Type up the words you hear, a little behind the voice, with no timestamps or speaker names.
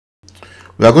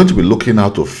We are going to be looking how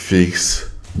to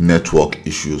fix network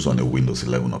issues on a Windows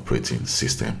 11 operating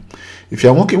system. If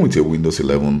you are working with a Windows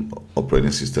 11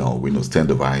 operating system or Windows 10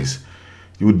 device,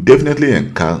 you will definitely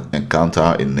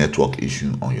encounter a network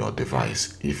issue on your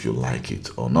device, if you like it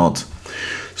or not.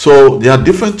 So there are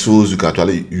different tools you can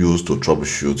actually use to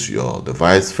troubleshoot your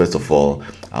device. First of all,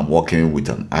 I'm working with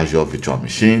an Azure virtual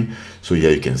machine. So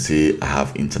here you can see I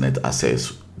have internet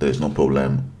access. There is no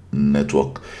problem.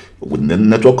 With the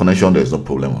network connection, there is no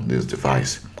problem on this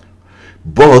device.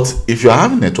 But if you're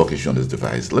having network issue on this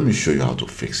device, let me show you how to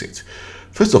fix it.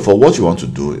 First of all, what you want to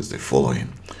do is the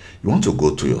following. You want to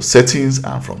go to your settings,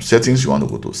 and from settings you want to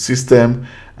go to system,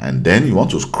 and then you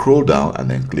want to scroll down and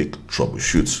then click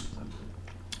troubleshoot.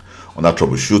 On that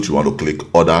troubleshoot, you want to click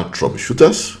other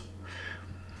troubleshooters,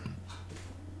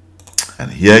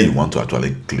 and here you want to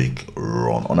actually click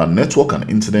run. On a network and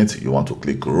internet, you want to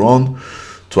click run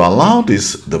to allow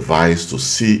this device to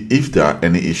see if there are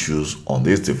any issues on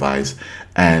this device,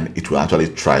 and it will actually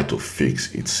try to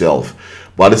fix itself.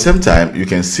 But at the same time, you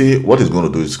can see what it's going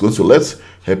to do. It's going to let's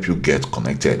help you get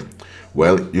connected.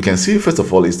 Well, you can see first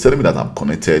of all it's telling me that I'm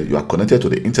connected. You are connected to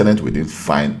the internet. We didn't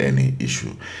find any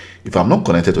issue. If I'm not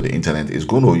connected to the internet, it's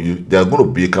going to there's going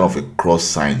to be kind of a cross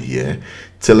sign here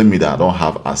telling me that I don't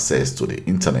have access to the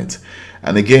internet.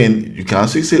 And again, you can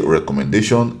actually say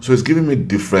recommendation. So it's giving me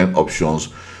different options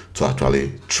to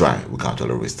actually try. We can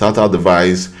actually restart our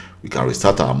device. We can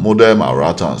restart our modem, our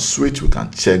router and switch. We can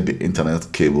check the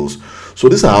internet cables. So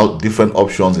these are how different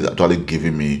options is actually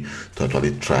giving me to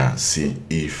actually try and see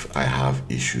if I have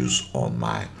issues on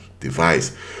my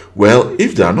device. Well,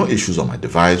 if there are no issues on my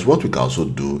device, what we can also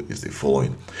do is the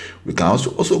following. We can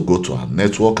also go to our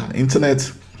network and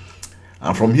internet.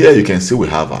 And from here, you can see we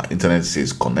have our internet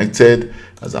says connected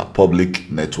as our public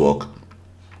network.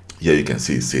 Here you can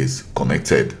see it says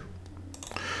connected.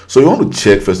 So you want to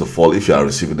check first of all if you are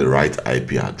receiving the right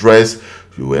IP address.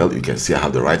 Well, you can see I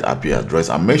have the right IP address,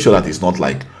 and make sure that it's not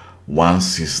like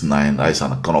 169. That is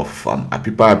an kind of an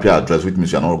IP address, which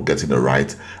means you're not getting the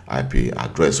right IP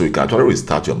address. So you can actually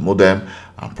restart your modem,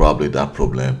 and probably that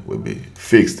problem will be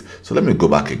fixed. So let me go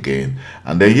back again,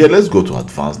 and then here let's go to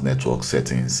advanced network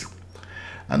settings,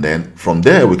 and then from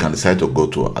there we can decide to go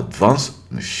to advanced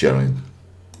sharing.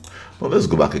 Well, let's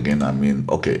go back again.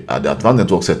 Okay, at the advanced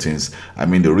network settings,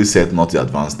 the reset, not the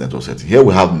advanced network setting. Here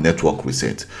we have network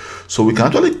reset. So we can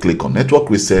actually click on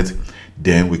network reset,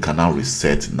 then we can now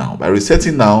reset now. By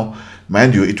resetting now,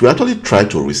 mind you, it will actually try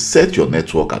to reset your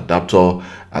network adapter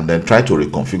and then try to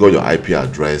reconfigure your IP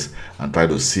address and try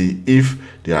to see if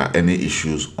there are any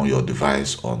issues on your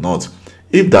device or not.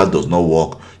 If that does not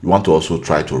work, you want to also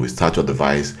try to restart your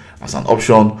device as an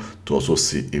option to also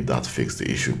see if that fixes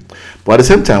the issue. But at the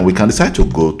same time, we can decide to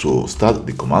go to start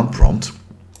the command prompt,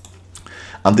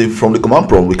 and then from the command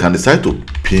prompt we can decide to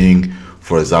ping,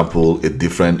 for example, a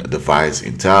different device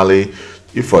entirely.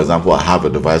 If for example I have a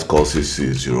device called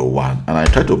 6601 and I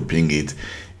try to ping it,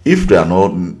 if there are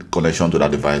no connection to that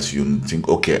device, you think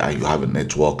okay, you have a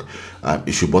network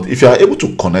issue. But if you are able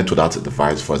to connect to that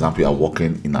device, for example you are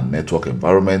working in a network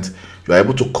environment, you are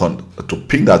able to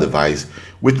ping that device,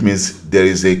 which means there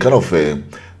is a kind of a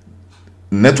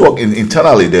network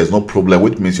internally, there's no problem,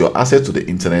 which means your access to the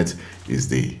internet is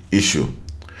the issue.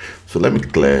 So let me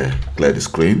clear the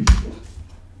screen.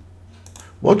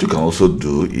 What you can also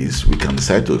do is we can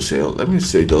decide to say, let me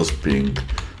say just ping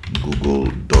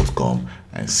google.com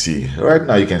and see. Right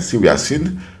now you can see we are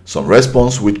seeing some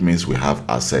response, which means we have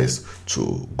access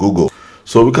to Google.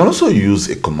 So we can also use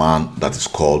a command that is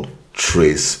called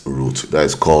trace root. That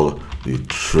is called the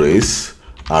trace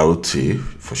ROT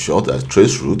for short, that's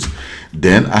trace root.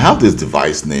 Then I have this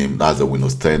device name, that's a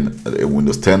Windows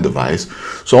 10 device.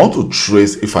 So I want to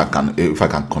trace if I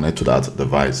can connect to that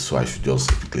device. So I should just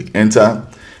click enter,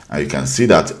 and you can see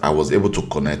that I was able to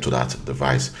connect to that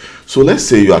device. So let's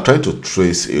say you are trying to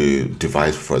trace a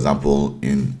device, for example,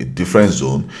 in a different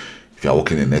zone. If you are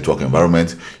working in a network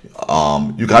environment,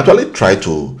 you can actually try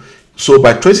to. So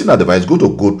by tracing that device, going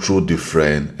to go through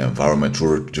different environment,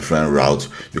 through different routes.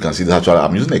 You can see that actually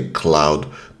I'm using a cloud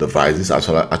device. This is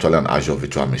actually an Azure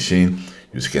virtual machine.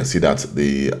 You can see that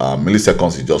the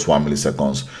milliseconds is just 1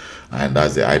 millisecond, and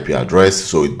that's the IP address,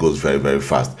 so it goes very, very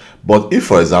fast. But if,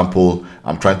 for example,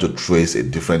 I'm trying to trace a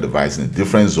different device in a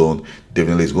different zone,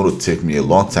 definitely it's going to take me a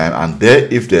long time. And there,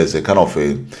 if there's a kind of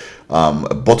a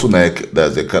bottleneck,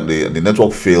 there's the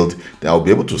network failed, then I'll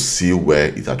be able to see where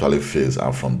it actually fails,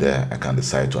 and from there I can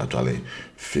decide to actually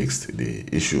fix the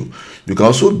issue. You can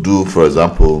also do, for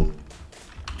example,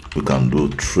 you can do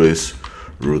trace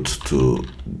route to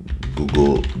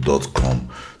google.com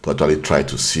to actually try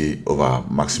to see over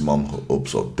maximum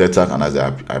hopes of data, and as the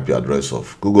IP address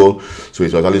of Google. So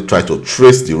it will actually try to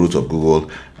trace the root of Google,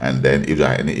 and then if there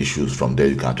are any issues from there,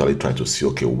 you can actually try to see,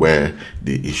 okay, where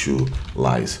the issue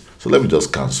lies. So let me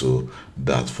just cancel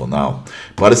that for now.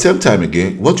 But at the same time,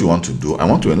 again, what you want to do,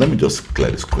 let me just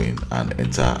clear the screen and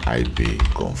enter IP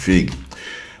config.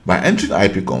 By entering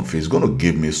IP config, it's going to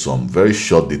give me some very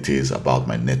short details about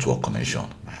my network connection,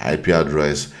 my IP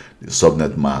address, the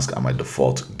subnet mask, and my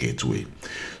default gateway.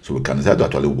 So we can decide to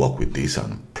actually work with this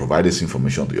and provide this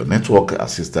information to your network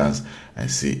assistants and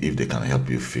see if they can help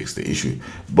you fix the issue.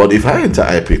 But if I enter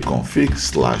IP config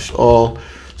 /all,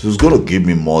 so it's going to give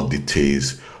me more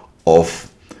details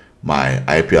of my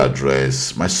IP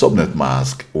address, my subnet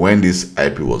mask, when this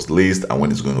IP was leased and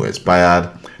when it's going to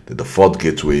expire, the default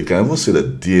gateway. You can even see the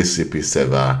DHCP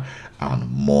server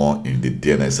and more in the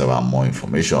DNS server and more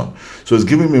information. So it's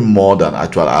giving me more than I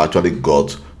actually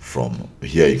got from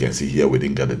here. You can see here we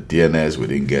didn't get the DNS, we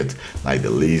didn't get like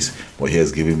the list, but here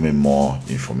it's giving me more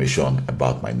information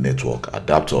about my network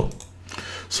adapter.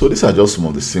 So these are just some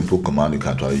of the simple commands you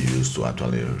can actually use to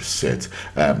actually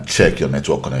check your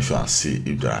network connection and see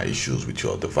if there are issues with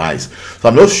your device. So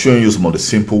I'm just showing you some of the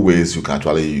simple ways you can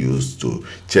actually use to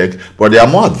check, but there are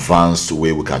more advanced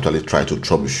ways we can actually try to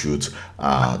troubleshoot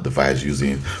device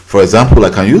using. For example, I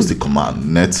can use the command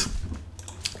net.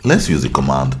 Let's use the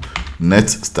command net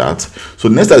start. So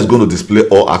net start is going to display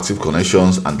all active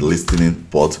connections and the listening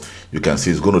port. You can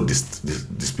see it's going to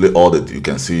display all the, you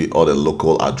can see all the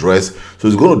local address. So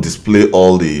it's going to display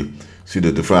all the, see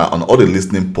the different on all the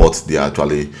listening ports they are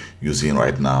actually using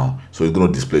right now. So it's going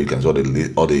to display, you can see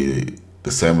all the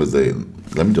same as the,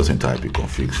 let me just enter IP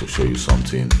config to show you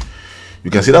something.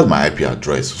 You can see that's my IP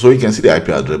address. So you can see the IP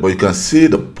address, but you can see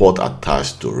the port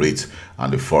attached to it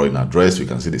and the foreign address. You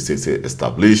can see the state say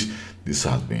established. This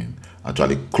has been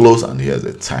actually closed, and here's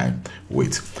the time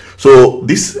wait. So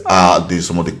these are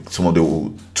some of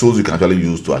the tools you can actually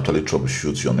use to actually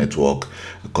troubleshoot your network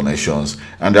connections,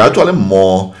 and there are actually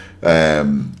more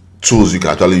tools you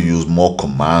can actually use, more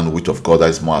command, which of course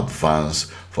is more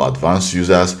advanced for advanced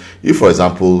users. If for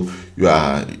example you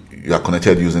are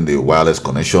connected using the wireless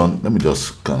connection, let me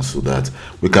just cancel that.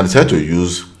 We can try to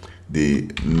use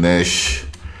the mesh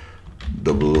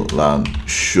double LAN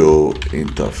show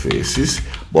interfaces,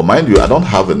 but mind you, I don't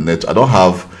have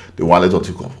the wireless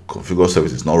configure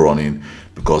service is not running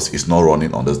because it's not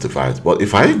running on this device. But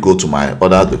if I go to my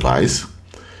other device,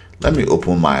 let me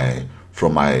open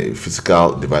from my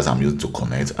physical device I'm using to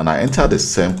connect, and I enter the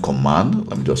same command.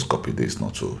 Let me just copy this,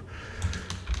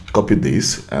 copy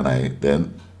this, and I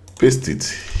then paste it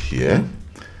here.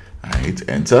 I hit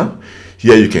enter.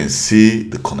 Here you can see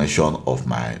the connection of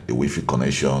the Wi-Fi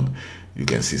connection. You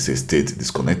can see say state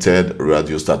disconnected,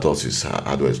 radio status is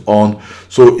hardware is on.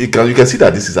 So you can see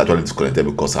that this is actually disconnected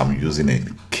because I'm using a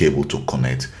cable to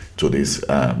connect to this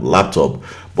laptop.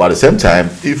 But at the same time,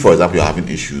 if for example you're having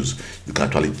issues, you can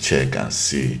actually check and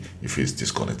see if it's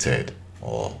disconnected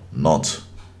or not.